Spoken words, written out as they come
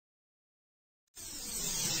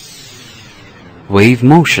Wave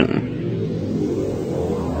motion.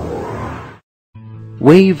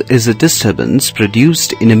 Wave is a disturbance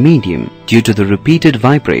produced in a medium due to the repeated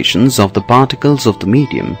vibrations of the particles of the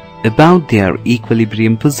medium about their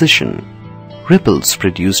equilibrium position. Ripples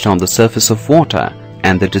produced on the surface of water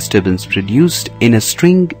and the disturbance produced in a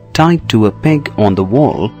string tied to a peg on the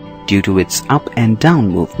wall due to its up and down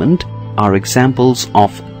movement are examples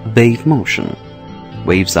of wave motion.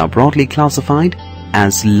 Waves are broadly classified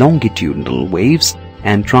as longitudinal waves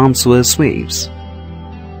and transverse waves.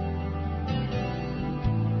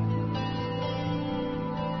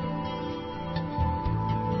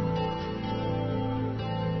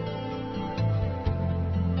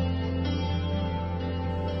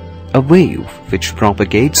 A wave which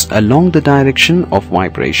propagates along the direction of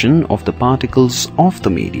vibration of the particles of the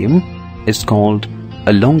medium is called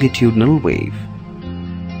a longitudinal wave.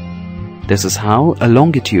 This is how a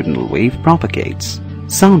longitudinal wave propagates.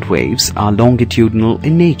 Sound waves are longitudinal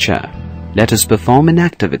in nature. Let us perform an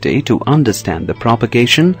activity to understand the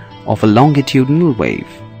propagation of a longitudinal wave.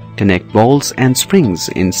 Connect balls and springs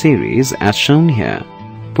in series as shown here.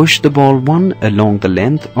 Push the ball 1 along the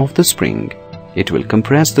length of the spring. It will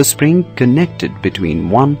compress the spring connected between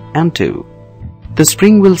 1 and 2. The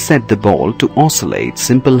spring will set the ball to oscillate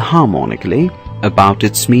simple harmonically about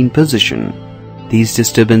its mean position. These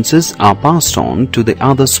disturbances are passed on to the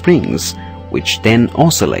other springs, which then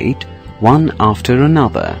oscillate one after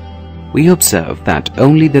another. We observe that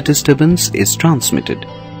only the disturbance is transmitted,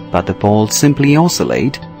 but the balls simply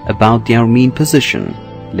oscillate about their mean position.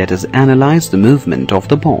 Let us analyze the movement of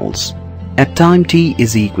the balls. At time t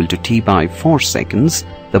is equal to t by 4 seconds,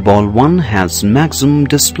 the ball 1 has maximum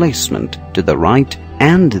displacement to the right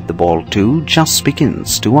and the ball 2 just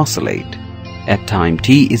begins to oscillate. At time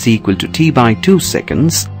t is equal to t by 2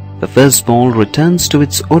 seconds, the first ball returns to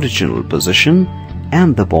its original position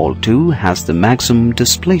and the ball 2 has the maximum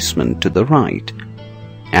displacement to the right,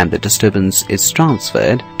 and the disturbance is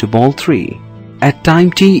transferred to ball 3. At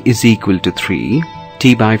time t is equal to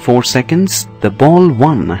t by 4 seconds, the ball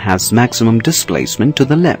 1 has maximum displacement to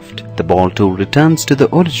the left, the ball 2 returns to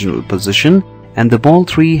the original position and the ball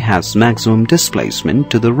 3 has maximum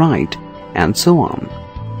displacement to the right, and so on.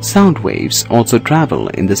 Sound waves also travel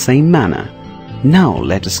in the same manner. Now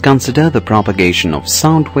let us consider the propagation of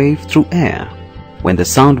sound wave through air. When the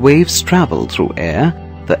sound waves travel through air,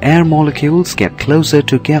 the air molecules get closer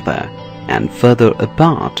together and further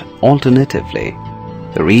apart alternatively.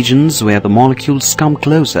 The regions where the molecules come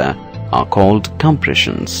closer are called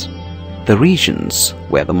compressions. The regions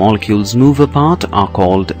where the molecules move apart are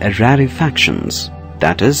called rarefactions.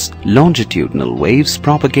 That is, longitudinal waves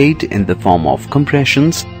propagate in the form of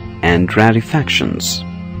compressions and rarefactions.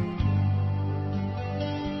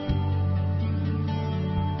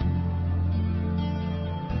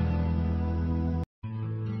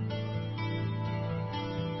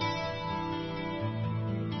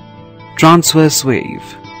 Transverse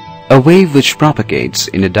wave. A wave which propagates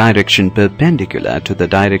in a direction perpendicular to the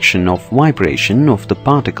direction of vibration of the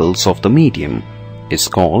particles of the medium is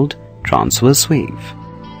called transverse wave.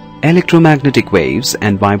 Electromagnetic waves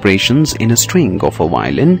and vibrations in a string of a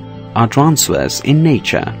violin are transverse in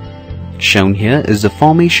nature. Shown here is the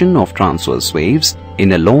formation of transverse waves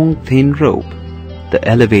in a long thin rope. The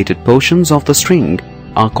elevated portions of the string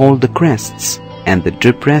are called the crests and the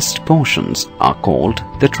depressed portions are called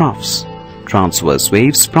the troughs. Transverse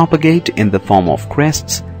waves propagate in the form of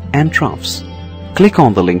crests and troughs. Click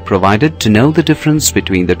on the link provided to know the difference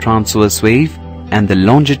between the transverse wave and the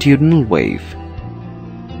longitudinal wave.